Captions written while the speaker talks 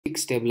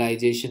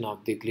stabilization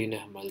of the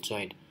glenohumeral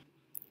joint.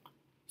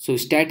 So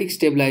static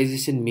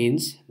stabilization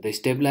means the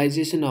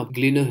stabilization of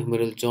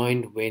glenohumeral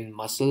joint when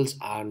muscles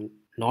are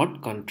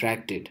not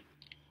contracted.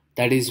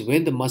 That is,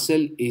 when the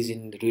muscle is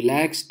in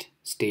relaxed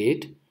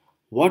state.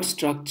 What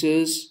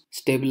structures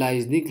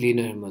stabilize the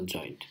glenohumeral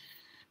joint?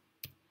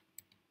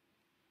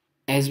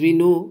 As we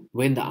know,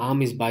 when the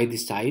arm is by the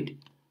side,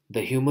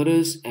 the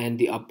humerus and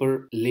the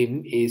upper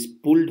limb is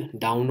pulled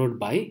downward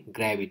by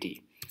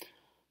gravity.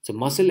 So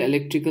muscle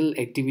electrical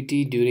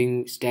activity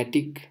during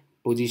static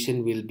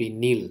position will be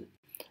nil.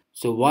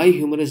 So why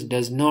humerus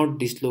does not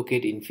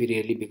dislocate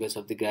inferiorly because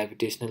of the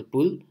gravitational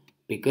pull?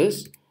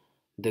 Because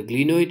the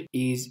glenoid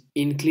is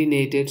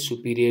inclinated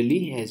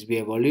superiorly, as we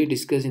have already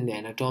discussed in the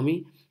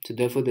anatomy. So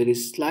therefore there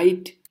is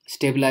slight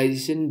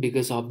stabilization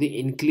because of the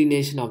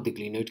inclination of the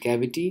glenoid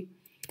cavity.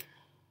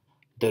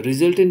 The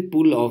resultant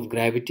pull of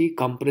gravity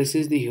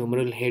compresses the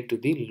humeral head to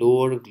the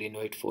lower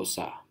glenoid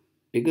fossa.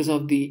 Because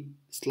of the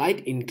slight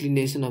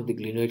inclination of the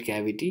glenoid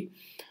cavity,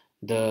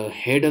 the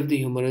head of the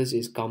humerus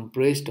is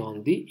compressed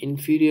on the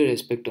inferior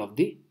aspect of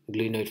the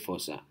glenoid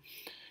fossa.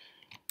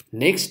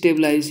 Next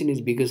stabilization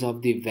is because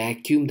of the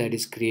vacuum that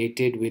is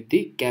created with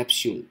the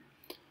capsule.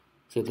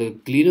 So the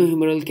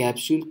glenohumeral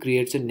capsule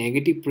creates a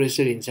negative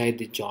pressure inside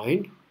the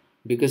joint,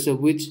 because of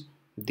which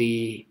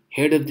the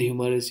head of the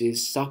humerus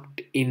is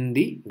sucked in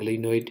the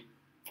glenoid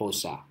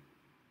fossa.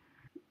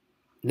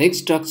 Next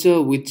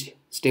structure which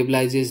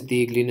stabilizes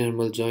the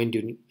glenohumeral joint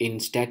in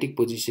static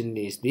position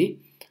is the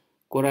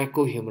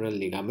coracohumeral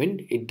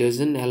ligament. It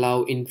doesn't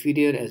allow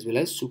inferior as well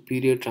as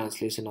superior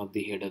translation of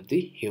the head of the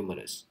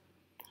humerus.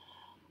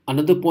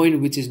 Another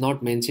point which is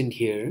not mentioned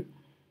here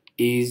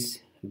is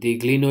the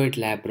glenoid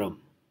labrum,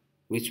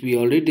 which we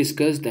already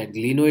discussed, that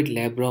glenoid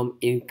labrum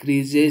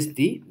increases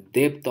the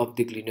depth of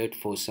the glenoid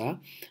fossa.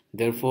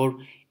 Therefore,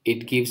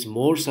 it gives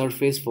more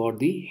surface for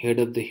the head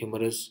of the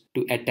humerus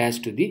to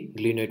attach to the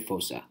glenoid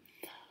fossa.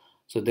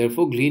 So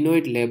therefore,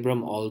 glenoid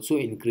labrum also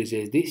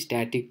increases the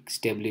static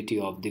stability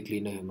of the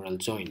glenohumeral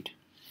joint.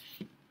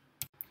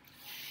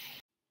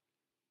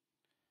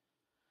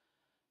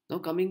 Now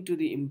coming to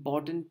the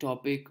important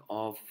topic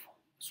of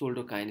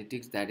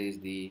solenokinetics, that is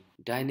the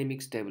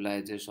dynamic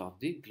stabilizers of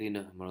the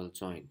glenohumeral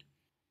joint.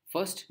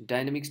 First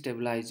dynamic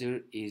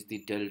stabilizer is the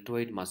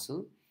deltoid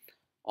muscle.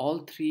 All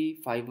three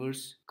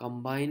fibers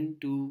combine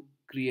to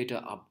create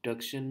a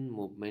abduction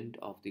movement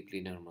of the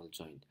glenohumeral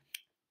joint.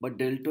 But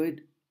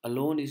deltoid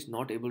alone is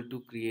not able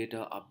to create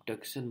a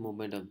abduction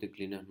movement of the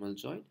glenohumeral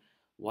joint.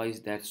 Why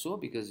is that so?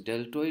 Because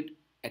deltoid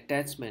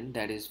attachment,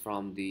 that is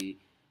from the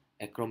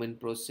acromion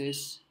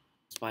process,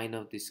 spine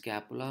of the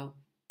scapula,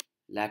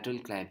 lateral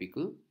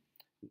clavicle,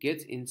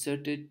 gets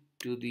inserted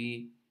to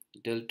the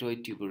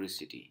deltoid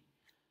tuberosity.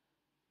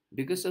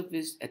 Because of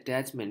this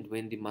attachment,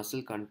 when the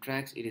muscle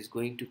contracts, it is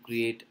going to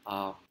create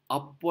a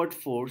upward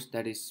force,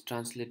 that is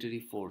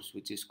translatory force,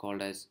 which is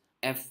called as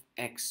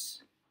Fx,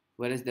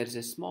 whereas there is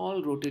a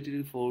small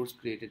rotatory force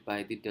created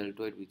by the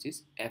deltoid, which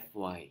is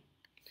Fy.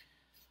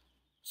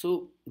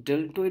 So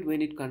deltoid,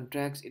 when it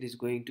contracts, it is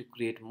going to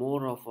create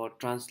more of a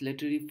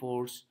translatory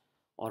force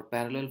or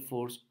parallel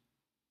force,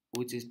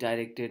 which is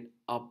directed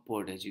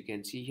upward. As you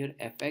can see here,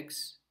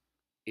 Fx,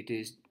 it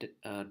is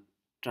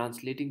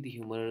translating the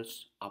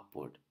humerus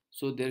upward.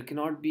 So there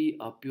cannot be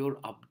a pure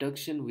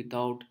abduction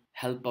without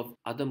help of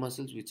other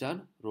muscles, which are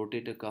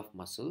rotator cuff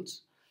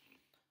muscles.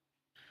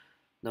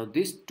 Now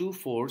this two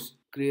force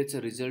creates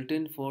a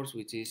resultant force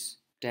which is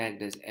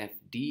tagged as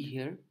Fd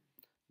here.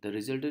 The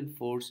resultant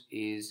force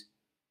is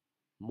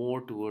more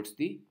towards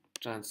the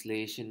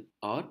translation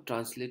or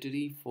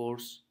translatory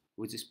force,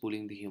 which is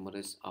pulling the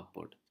humerus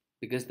upward,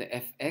 because the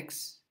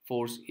Fx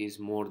force is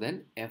more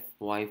than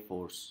Fy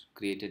force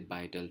created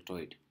by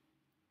deltoid.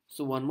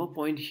 So one more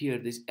point here,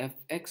 this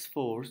Fx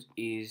force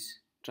is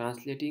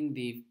translating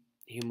the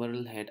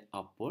humeral head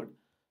upward,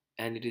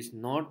 and it is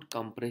not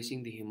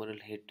compressing the humeral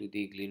head to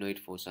the glenoid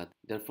fossa.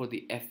 Therefore,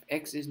 the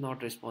Fx is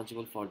not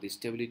responsible for the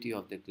stability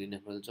of the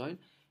glenohumeral joint,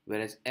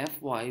 whereas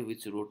Fy,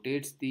 which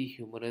rotates the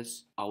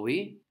humerus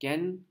away,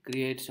 can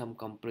create some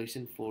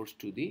compression force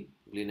to the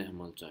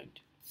glenohumeral joint.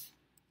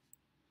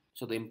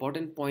 So the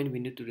important point we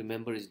need to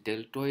remember is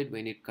deltoid,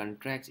 when it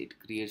contracts, it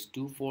creates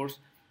two force,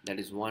 that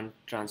is one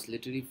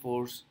translatory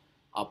force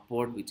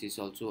upward, which is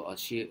also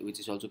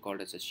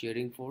called as a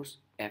shearing force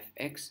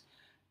Fx,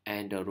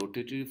 and a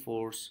rotatory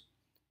force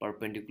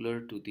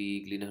perpendicular to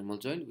the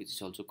glenohumeral joint, which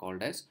is also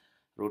called as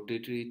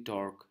rotatory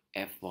torque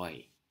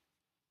Fy.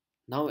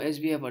 Now, as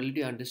we have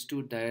already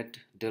understood that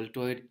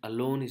deltoid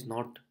alone is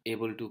not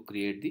able to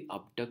create the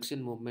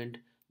abduction movement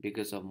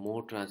because of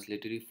more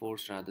translatory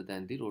force rather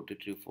than the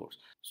rotatory force.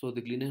 So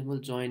the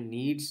glenohumeral joint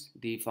needs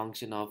the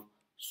function of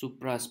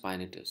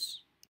supraspinatus.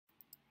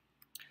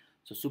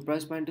 So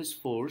supraspinatus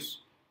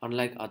force,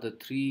 unlike other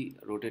three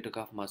rotator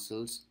cuff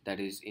muscles, that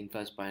is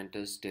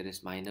infraspinatus,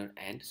 teres minor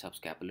and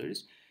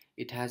subscapularis,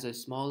 it has a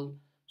small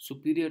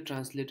superior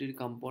translatory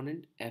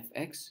component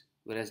Fx,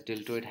 whereas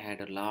deltoid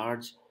had a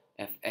large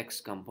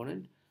Fx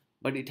component,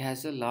 but it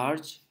has a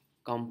large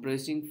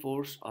compressing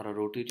force or a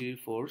rotatory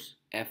force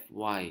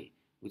Fy,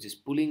 which is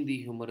pulling the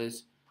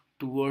humerus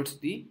towards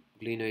the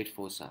glenoid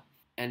fossa.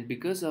 And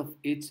because of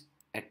its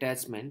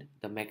attachment,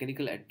 the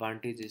mechanical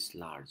advantage is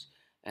large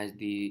as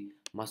the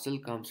muscle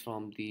comes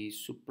from the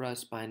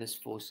supraspinous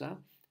fossa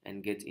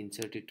and gets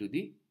inserted to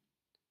the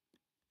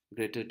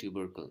greater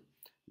tubercle.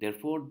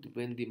 Therefore,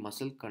 when the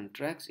muscle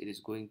contracts, it is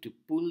going to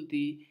pull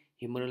the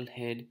humeral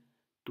head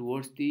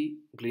towards the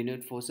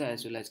glenoid fossa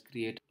as well as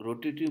create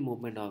rotatory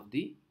movement of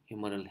the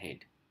humeral head.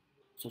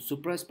 So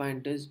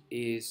supraspinatus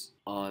is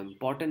an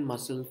important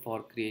muscle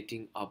for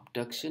creating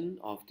abduction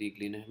of the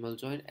glenohumeral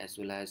joint as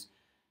well as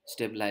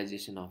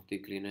stabilization of the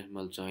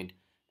glenohumeral joint,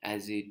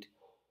 as it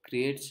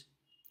creates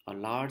a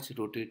large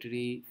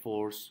rotatory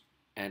force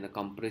and a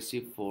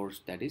compressive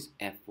force, that is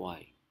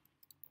Fy.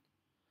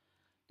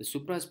 The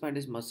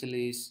supraspinatus muscle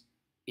is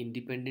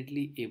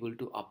independently able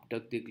to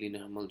abduct the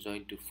glenohumeral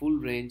joint to full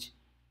range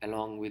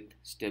along with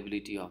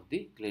stability of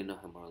the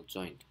glenohumeral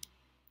joint.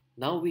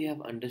 Now we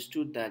have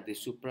understood that the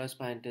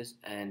supraspinatus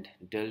and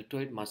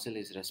deltoid muscle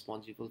is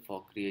responsible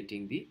for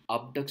creating the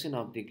abduction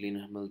of the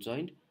glenohumeral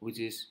joint, which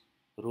is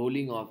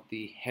rolling of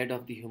the head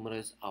of the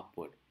humerus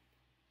upward.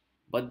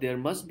 But there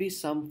must be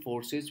some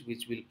forces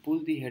which will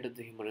pull the head of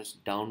the humerus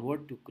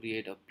downward to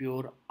create a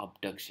pure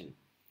abduction.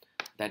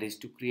 That is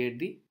to create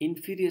the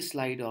inferior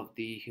slide of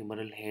the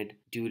humeral head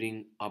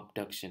during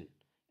abduction.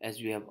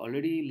 As we have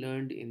already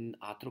learned in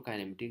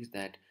arthrokinematics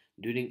that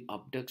during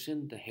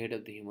abduction the head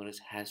of the humerus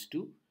has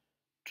to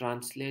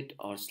translate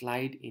or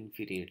slide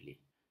inferiorly.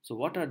 So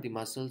what are the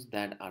muscles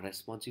that are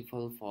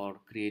responsible for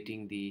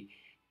creating the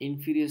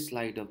inferior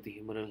slide of the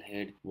humeral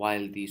head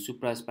while the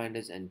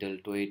supraspinatus and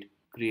deltoid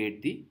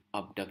create the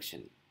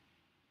abduction?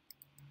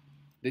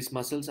 These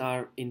muscles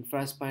are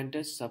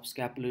infraspinatus,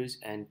 subscapularis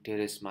and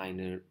teres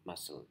minor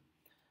muscle.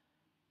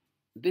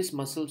 These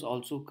muscles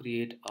also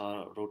create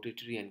a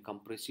rotatory and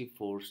compressive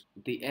force.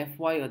 The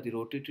Fy or the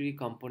rotatory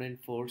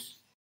component force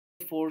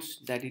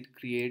that it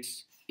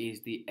creates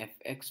is the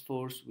Fx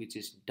force, which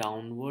is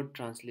downward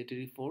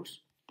translatory force,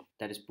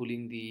 that is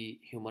pulling the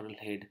humeral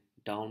head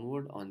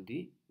downward on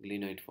the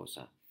glenoid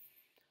fossa.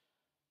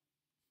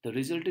 The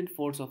resultant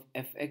force of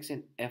Fx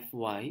and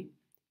Fy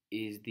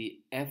is the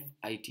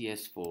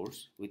Fits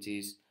force, which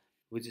is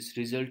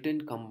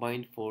resultant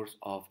combined force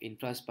of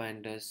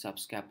infraspinatus,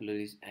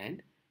 subscapularis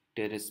and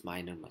teres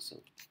minor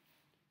muscle.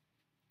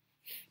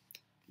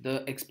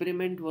 The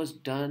experiment was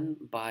done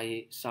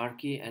by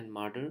Sarkey and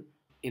Marder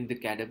in the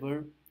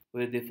cadaver,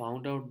 where they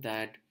found out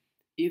that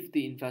if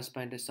the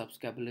infraspinatus,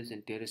 subscapularis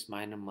and teres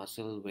minor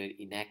muscle were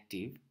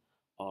inactive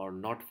or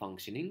not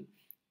functioning,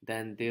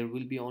 then there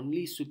will be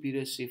only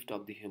superior shift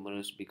of the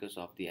humerus because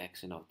of the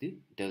action of the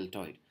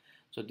deltoid.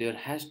 So there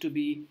has to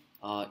be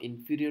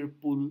inferior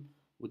pull,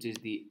 which is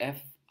the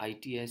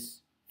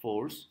Fits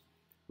force,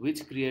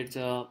 which creates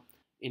a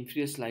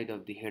inferior slide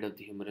of the head of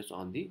the humerus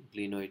on the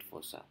glenoid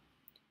fossa.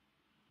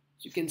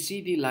 So you can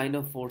see the line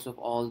of force of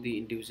all the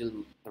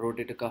individual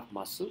rotator cuff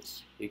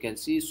muscles. You can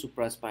see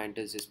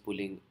supraspinatus is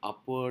pulling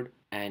upward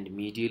and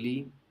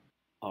medially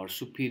or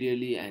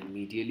superiorly and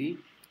medially,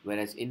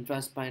 whereas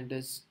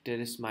infraspinatus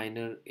teres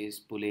minor is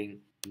pulling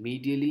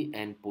medially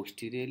and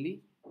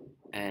posteriorly,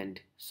 and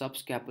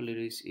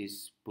subscapularis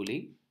is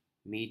pulling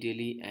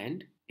medially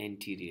and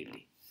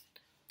anteriorly.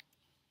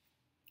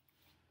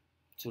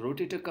 So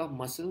rotator cuff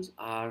muscles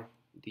are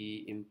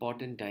the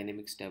important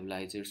dynamic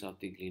stabilizers of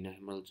the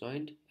glenohumeral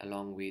joint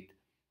along with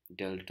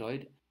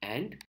deltoid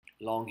and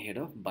long head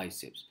of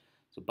biceps.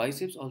 So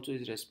biceps also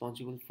is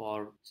responsible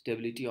for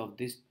stability of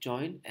this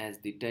joint as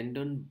the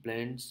tendon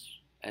blends,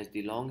 as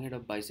the long head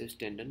of biceps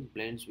tendon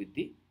blends with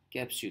the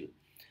capsule.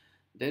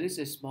 There is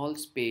a small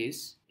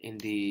space in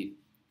the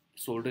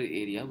shoulder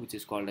area which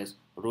is called as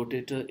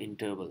rotator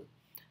interval.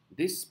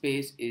 This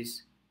space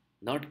is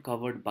not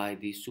covered by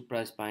the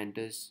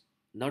supraspinatus,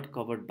 not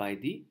covered by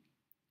the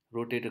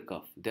rotator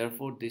cuff.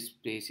 Therefore, this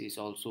space is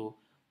also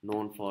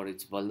known for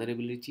its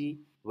vulnerability,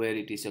 where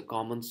it is a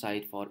common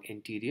site for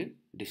anterior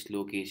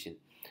dislocation.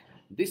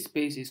 This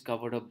space is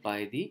covered up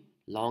by the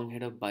long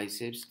head of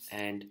biceps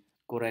and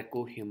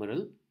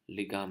coracohumeral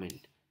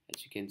ligament.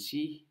 As you can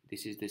see,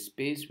 this is the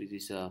space which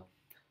is a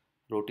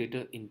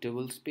rotator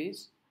interval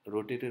space.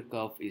 Rotator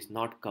cuff is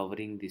not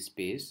covering this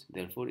space,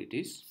 therefore it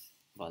is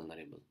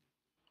vulnerable.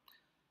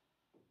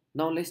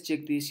 Now let's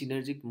check the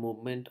synergic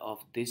movement of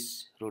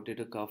this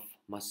rotator cuff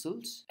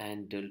muscles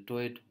and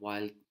deltoid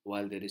while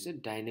there is a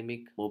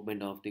dynamic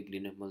movement of the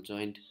glenohumeral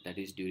joint, that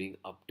is during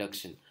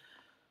abduction.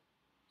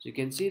 So you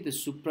can see the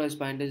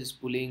supraspinatus is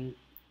pulling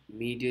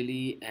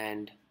medially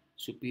and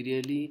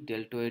superiorly.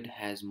 Deltoid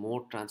has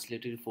more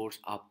translatory force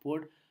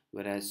upward,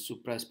 whereas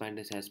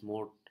supraspinatus has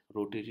more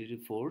rotatory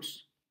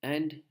force.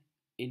 And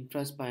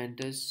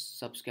infraspinatus,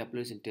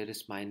 subscapularis and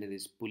teres minor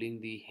is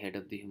pulling the head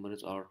of the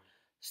humerus or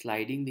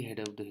sliding the head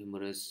of the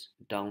humerus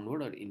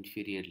downward or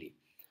inferiorly.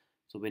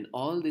 So when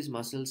all these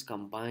muscles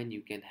combine,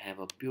 you can have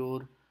a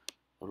pure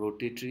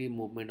rotatory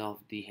movement of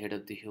the head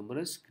of the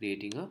humerus,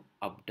 creating a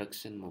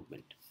abduction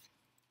movement.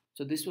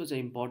 So this was an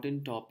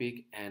important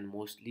topic and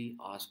mostly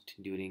asked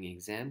during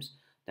exams,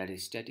 that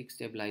is static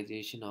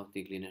stabilization of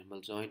the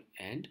glenohumeral joint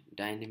and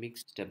dynamic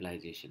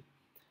stabilization.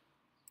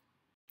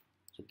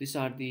 So these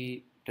are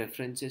the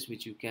references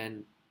which you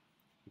can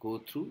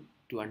go through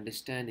to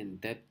understand in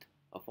depth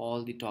of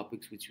all the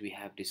topics which we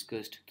have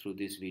discussed through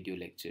these video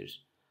lectures.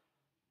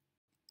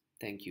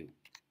 Thank you.